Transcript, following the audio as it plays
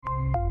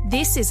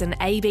This is an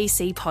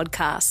ABC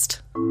podcast.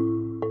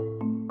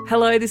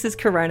 Hello, this is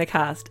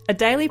CoronaCast, a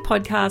daily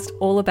podcast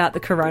all about the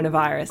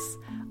coronavirus.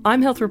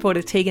 I'm health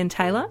reporter Tegan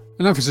Taylor.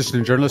 And I'm physician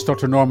and journalist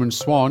Dr. Norman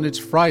Swan. It's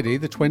Friday,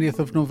 the 20th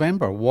of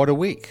November. What a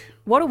week.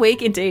 What a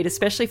week indeed,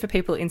 especially for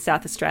people in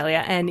South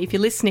Australia. And if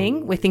you're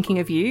listening, we're thinking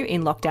of you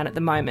in lockdown at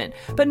the moment.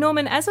 But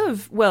Norman, as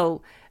of,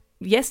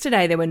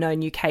 yesterday there were no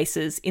new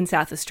cases in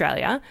South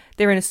Australia.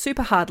 They're in a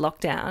super hard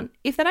lockdown.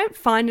 If they don't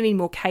find any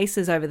more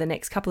cases over the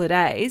next couple of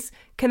days,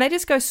 can they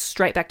just go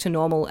straight back to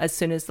normal as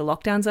soon as the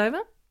lockdown's over?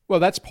 Well,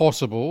 that's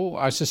possible.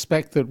 I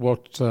suspect that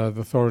what the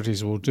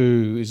authorities will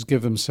do is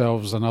give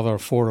themselves another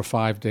 4 or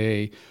 5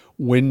 day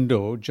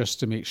window just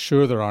to make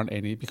sure there aren't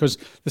any, because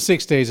the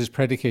 6 days is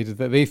predicated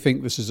that they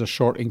think this is a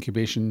short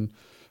incubation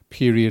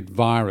period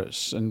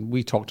virus. And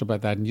we talked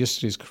about that in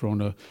yesterday's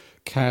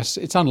CoronaCast.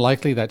 It's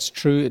unlikely that's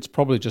true. It's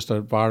probably just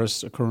a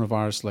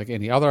coronavirus like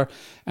any other,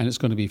 and it's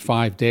going to be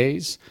 5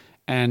 days.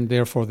 And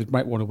therefore, they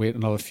might want to wait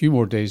another few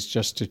more days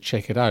just to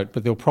check it out.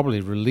 But they'll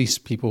probably release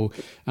people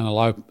and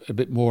allow a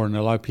bit more and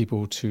allow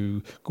people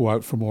to go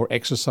out for more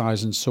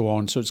exercise and so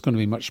on. So it's going to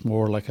be much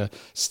more like a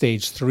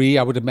stage 3,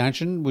 I would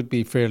imagine, would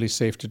be fairly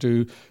safe to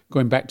do.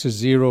 Going back to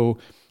 0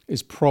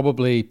 is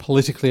probably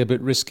politically a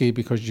bit risky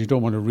because you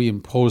don't want to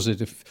reimpose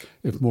it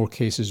if more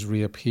cases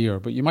reappear.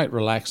 But you might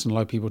relax and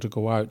allow people to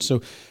go out.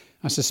 So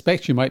I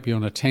suspect you might be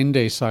on a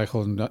 10-day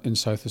cycle in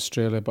South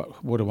Australia,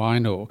 but what do I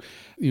know?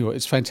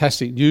 It's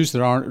fantastic news.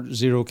 There aren't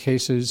 0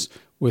 cases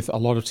with a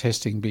lot of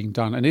testing being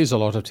done. And it is a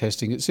lot of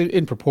testing. It's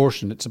in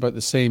proportion. It's about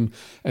the same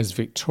as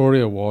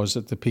Victoria was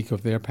at the peak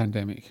of their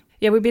pandemic.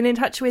 Yeah, we've been in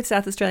touch with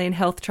South Australian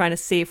Health trying to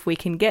see if we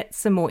can get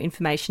some more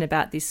information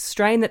about this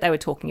strain that they were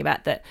talking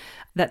about that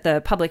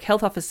the public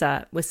health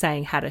officer was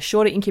saying had a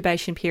shorter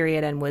incubation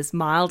period and was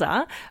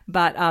milder,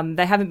 but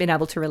they haven't been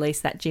able to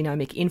release that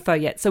genomic info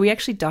yet. So we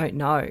actually don't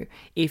know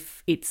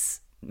if it's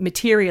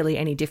materially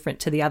any different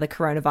to the other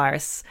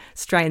coronavirus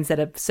strains that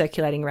are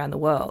circulating around the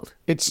world.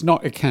 It's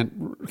not. It can't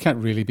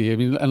really be. I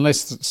mean,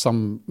 unless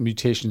some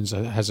mutations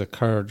has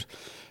occurred.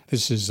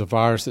 This is a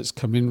virus that's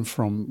come in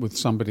with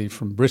somebody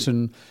from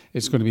Britain.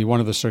 It's going to be one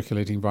of the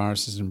circulating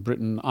viruses in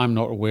Britain. I'm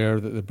not aware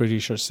that the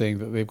British are saying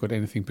that they've got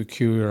anything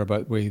peculiar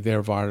about the way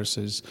their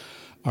viruses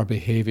are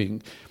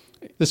behaving.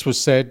 This was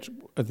said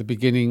at the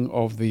beginning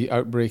of the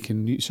outbreak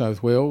in New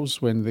South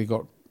Wales when they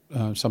got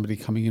somebody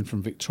coming in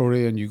from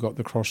Victoria and you got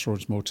the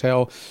Crossroads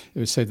Motel. It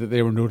was said that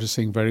they were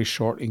noticing very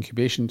short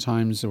incubation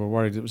times. They were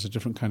worried it was a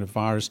different kind of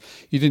virus.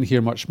 You didn't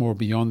hear much more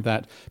beyond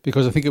that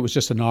because I think it was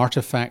just an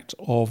artifact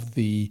of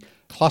the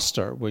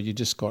cluster where you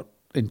just got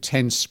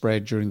intense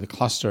spread during the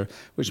cluster,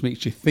 which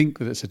makes you think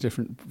that it's a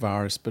different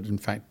virus, but in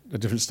fact, a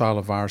different style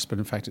of virus, but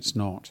in fact it's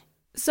not.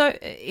 So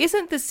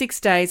isn't the 6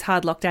 days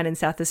hard lockdown in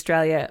South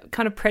Australia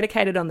kind of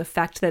predicated on the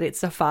fact that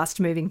it's a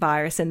fast-moving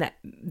virus and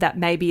that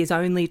maybe is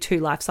only 2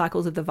 life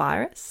cycles of the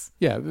virus?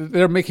 Yeah,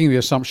 they're making the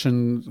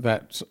assumption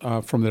that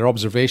from their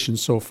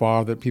observations so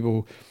far that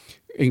people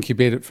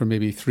incubate it for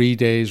maybe 3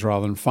 days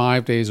rather than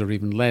 5 days or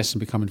even less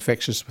and become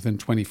infectious within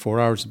 24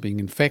 hours of being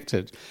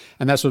infected.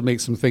 And that's what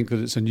makes them think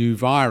that it's a new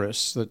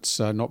virus that's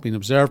not been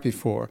observed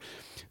before.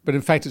 But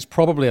in fact, it's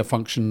probably a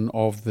function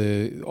of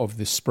the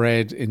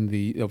spread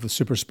of the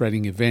super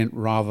spreading event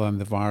rather than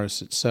the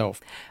virus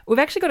itself. We've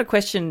actually got a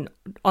question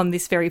on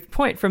this very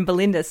point from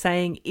Belinda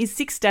saying, is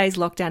 6 days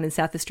lockdown in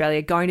South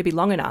Australia going to be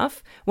long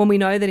enough when we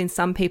know that in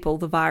some people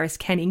the virus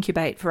can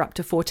incubate for up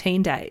to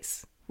 14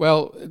 days?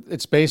 Well,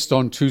 it's based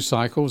on 2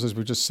 cycles, as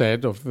we just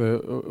said, of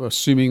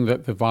assuming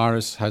that the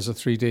virus has a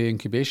 3-day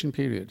incubation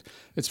period.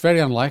 It's very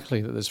unlikely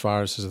that this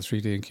virus has a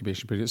 3-day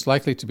incubation period. It's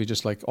likely to be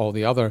just like all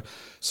the other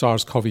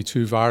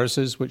SARS-CoV-2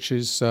 viruses, which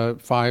is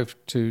 5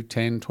 to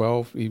 10,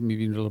 12, even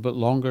a little bit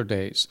longer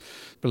days.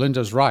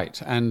 Belinda's right,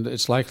 and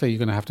it's likely you're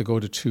going to have to go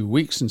to 2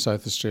 weeks in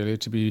South Australia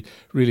to be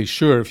really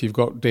sure if you've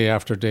got day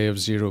after day of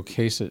 0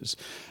 cases.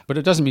 But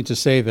it doesn't mean to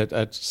say that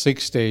at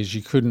 6 days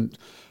you couldn't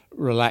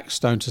relax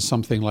down to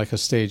something like a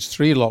stage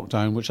 3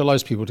 lockdown, which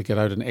allows people to get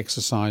out and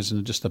exercise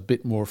and just a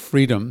bit more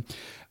freedom,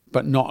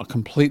 but not a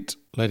complete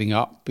letting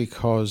up,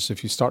 because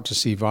if you start to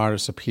see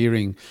virus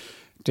appearing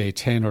day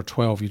 10 or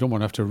 12, you don't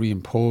want to have to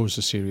reimpose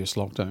a serious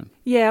lockdown.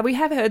 Yeah, we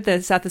have heard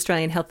the South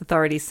Australian health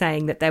authorities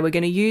saying that they were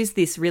going to use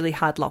this really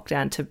hard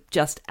lockdown to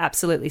just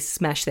absolutely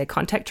smash their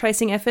contact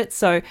tracing efforts.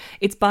 So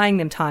it's buying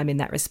them time in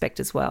that respect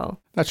as well.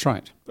 That's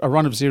right. A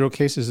run of 0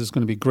 cases is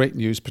going to be great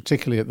news,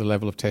 particularly at the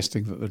level of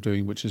testing that they're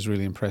doing, which is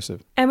really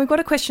impressive. And we've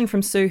got a question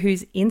from Sue,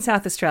 who's in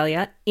South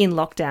Australia in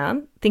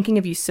lockdown. Thinking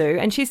of you, Sue.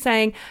 And she's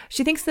saying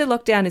she thinks the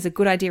lockdown is a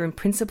good idea in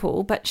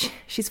principle, but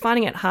she's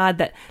finding it hard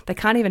that they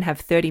can't even have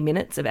 30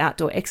 minutes of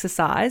outdoor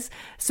exercise.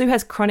 Sue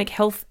has chronic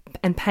health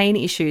and pain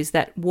issues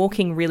that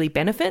walking really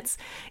benefits.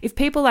 If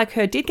people like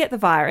her did get the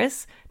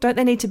virus, don't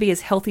they need to be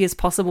as healthy as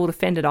possible to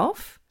fend it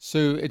off?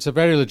 So it's a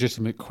very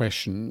legitimate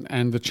question,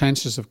 and the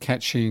chances of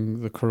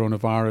catching the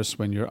coronavirus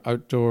when you're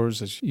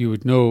outdoors, as you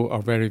would know,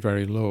 are very,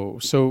 very low.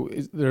 So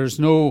there's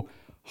no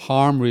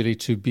harm really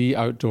to be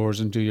outdoors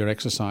and do your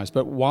exercise.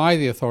 But why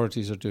the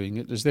authorities are doing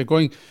it is they're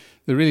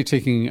really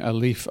taking a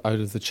leaf out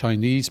of the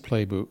Chinese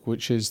playbook,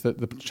 which is that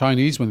the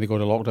Chinese, when they go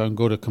to lockdown,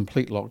 go to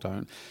complete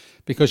lockdown.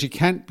 Because you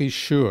can't be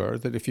sure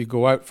that if you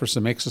go out for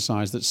some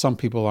exercise that some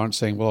people aren't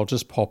saying, well, I'll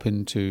just pop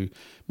into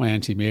my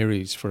Auntie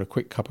Mary's for a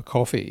quick cup of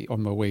coffee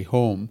on my way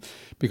home,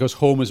 because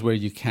home is where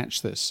you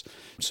catch this.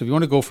 So if you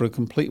want to go for a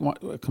complete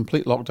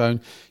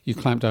lockdown, you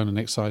clamp down on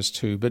exercise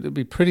too. But it'd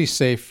be pretty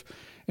safe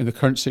in the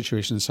current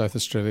situation in South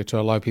Australia to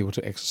allow people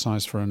to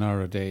exercise for an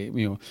hour a day.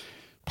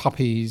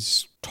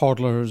 Puppies,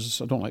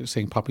 toddlers, I don't like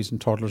saying puppies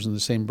and toddlers in the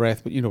same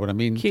breath, but you know what I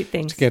mean. Cute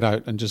things. To get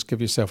out and just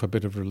give yourself a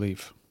bit of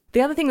relief. The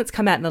other thing that's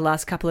come out in the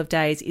last couple of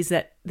days is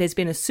that there's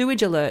been a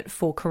sewage alert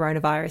for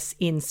coronavirus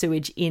in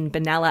sewage in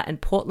Benalla and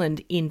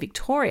Portland in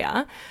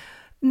Victoria.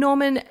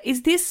 Norman,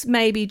 is this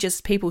maybe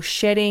just people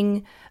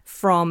shedding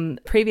from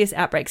previous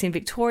outbreaks in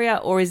Victoria,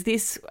 or is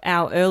this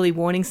our early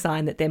warning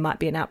sign that there might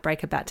be an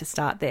outbreak about to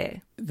start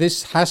there?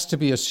 This has to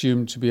be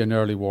assumed to be an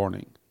early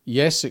warning.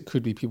 Yes, it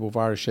could be people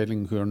virus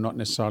shedding who are not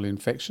necessarily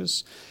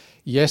infectious.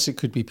 Yes, it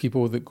could be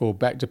people that go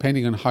back,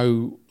 depending on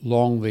how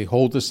long they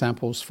hold the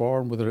samples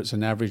for, whether it's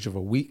an average of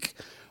a week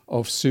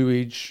of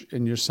sewage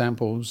in your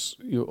samples.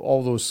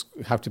 All those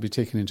have to be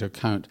taken into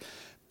account.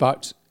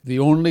 But the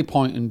only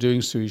point in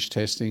doing sewage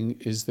testing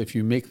is that if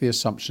you make the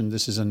assumption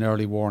this is an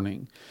early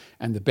warning.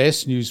 And the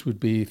best news would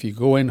be if you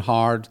go in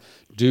hard,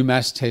 do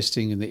mass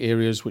testing in the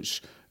areas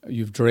which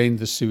you've drained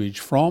the sewage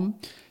from,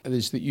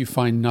 is that you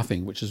find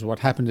nothing, which is what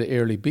happened at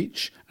Airlie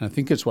Beach, and I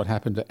think it's what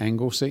happened at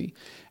Anglesey.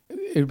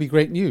 It would be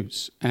great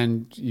news,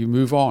 and you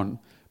move on.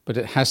 But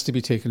it has to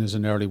be taken as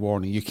an early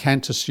warning. You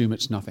can't assume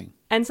it's nothing.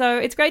 And so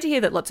it's great to hear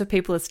that lots of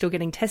people are still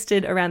getting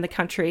tested around the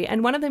country.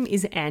 And one of them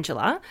is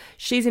Angela.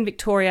 She's in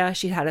Victoria.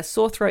 She had a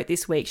sore throat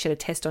this week. She had a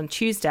test on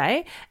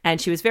Tuesday, and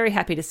she was very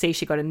happy to see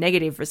she got a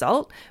negative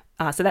result.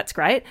 So that's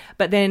great.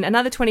 But then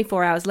another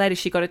 24 hours later,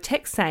 she got a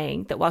text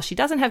saying that while she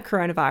doesn't have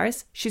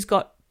coronavirus, she's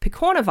got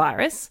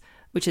picornavirus,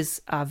 which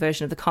is a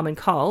version of the common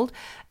cold,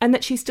 and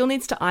that she still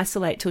needs to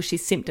isolate till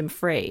she's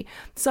symptom-free.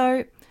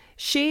 So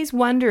she's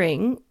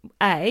wondering,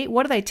 A,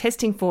 what are they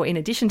testing for in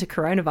addition to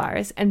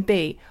coronavirus? And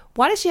B,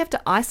 why does she have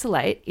to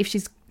isolate if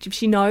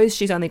she knows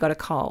she's only got a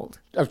cold?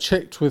 I've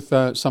checked with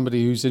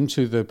somebody who's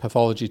into the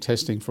pathology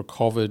testing for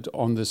COVID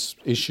on this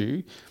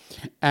issue,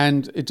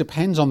 and it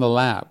depends on the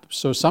lab.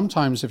 So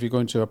sometimes if you go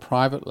into a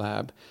private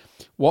lab,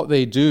 what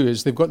they do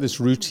is they've got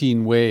this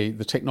routine way,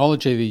 the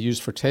technology they use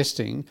for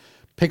testing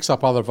picks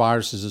up other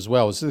viruses as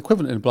well. It's the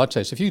equivalent in a blood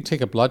test. If you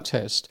take a blood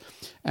test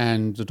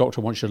and the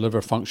doctor wants your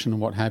liver function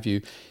and what have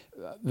you,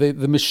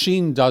 the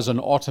machine does an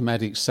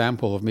automatic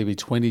sample of maybe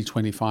 20,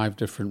 25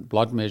 different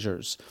blood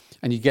measures,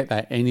 and you get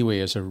that anyway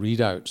as a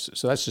readout.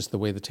 So that's just the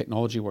way the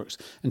technology works.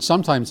 And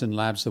sometimes in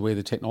labs, the way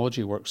the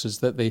technology works is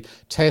that they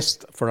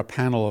test for a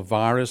panel of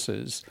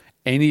viruses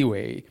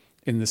anyway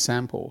in the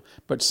sample.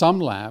 But some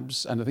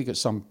labs, and I think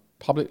it's some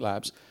public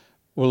labs,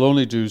 will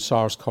only do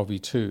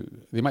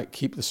SARS-CoV-2. They might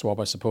keep the swab,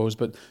 I suppose,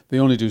 but they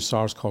only do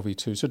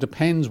SARS-CoV-2. So it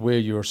depends where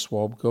your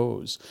swab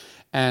goes.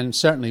 And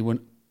certainly when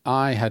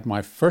I had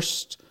my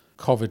first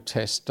COVID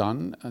test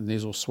done, a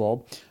nasal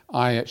swab,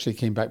 I actually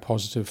came back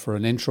positive for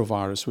an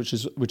enterovirus, which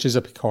is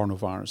a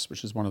picornavirus,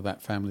 which is one of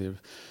that family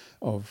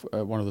of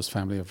one of those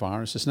family of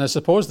viruses. And I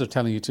suppose they're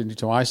telling you to need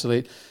to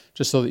isolate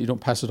just so that you don't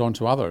pass it on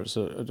to others.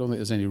 I don't think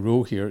there's any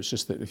rule here. It's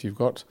just that if you've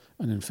got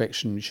an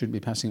infection, you shouldn't be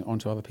passing it on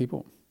to other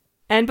people.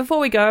 And before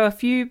we go, a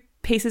few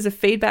pieces of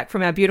feedback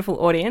from our beautiful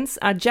audience.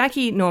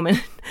 Jackie Norman,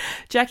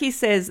 Jackie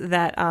says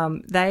that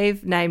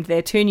they've named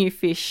their two new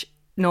fish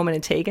Norman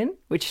and Tegan,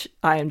 which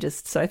I am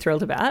just so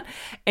thrilled about.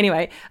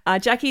 Anyway,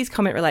 Jackie's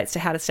comment relates to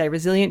how to stay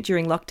resilient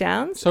during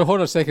lockdowns. So hold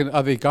on a second,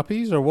 are they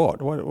guppies or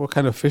what? What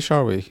kind of fish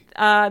are we?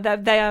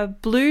 They are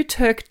blue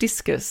Turk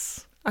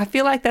discus. I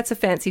feel like that's a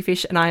fancy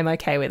fish and I am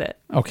okay with it.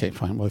 Okay,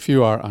 fine. Well, if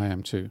you are, I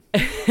am too.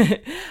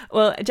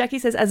 Well, Jackie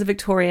says as a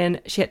Victorian,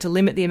 she had to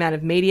limit the amount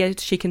of media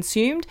she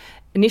consumed.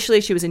 Initially,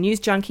 she was a news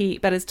junkie,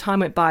 but as time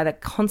went by, the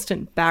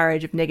constant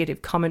barrage of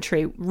negative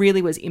commentary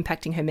really was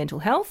impacting her mental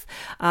health.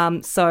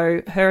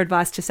 So her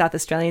advice to South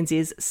Australians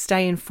is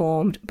stay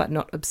informed, but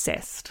not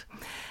obsessed.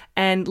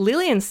 And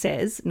Lillian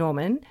says,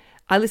 Norman,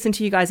 I listen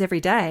to you guys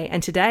every day,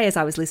 and today as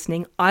I was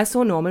listening, I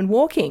saw Norman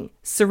walking.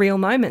 Surreal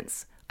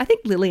moments. I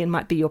think Lillian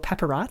might be your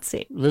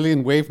paparazzi.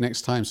 Lillian, wave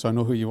next time so I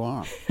know who you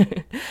are.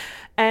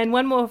 And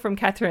one more from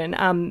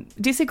Catherine.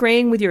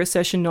 Disagreeing with your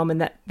assertion, Norman,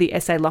 that the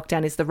SA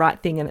lockdown is the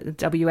right thing and that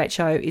the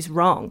WHO is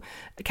wrong.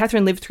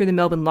 Catherine lived through the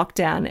Melbourne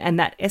lockdown and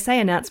that SA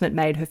announcement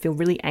made her feel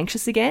really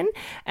anxious again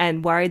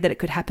and worried that it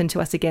could happen to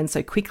us again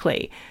so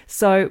quickly.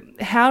 So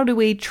how do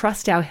we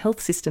trust our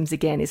health systems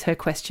again is her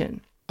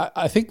question.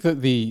 I think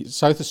that the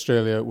South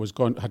Australia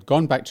had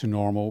gone back to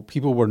normal.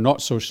 People were not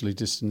socially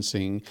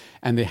distancing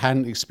and they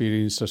hadn't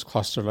experienced a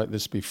cluster like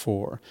this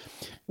before.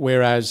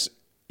 Whereas,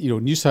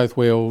 New South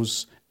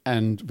Wales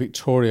and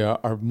Victoria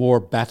are more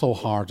battle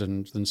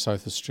hardened than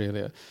South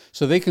Australia.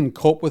 So they can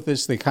cope with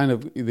this. They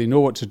know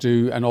what to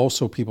do. And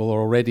also people are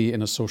already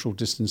in a social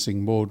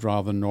distancing mode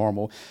rather than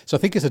normal. So I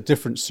think it's a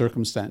different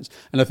circumstance.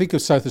 And I think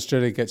if South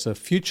Australia gets a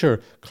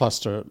future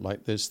cluster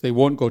like this, they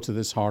won't go to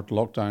this hard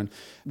lockdown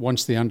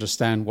once they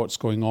understand what's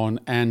going on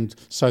and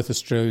South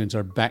Australians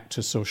are back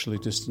to socially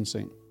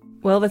distancing.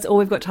 Well, that's all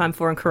we've got time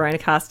for on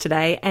CoronaCast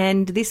today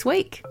and this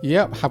week.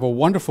 Yep, have a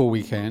wonderful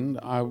weekend.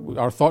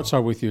 Our thoughts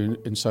are with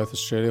you in South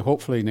Australia.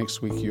 Hopefully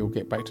next week you'll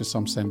get back to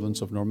some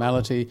semblance of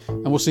normality,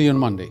 and we'll see you on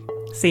Monday.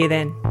 See you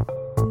then.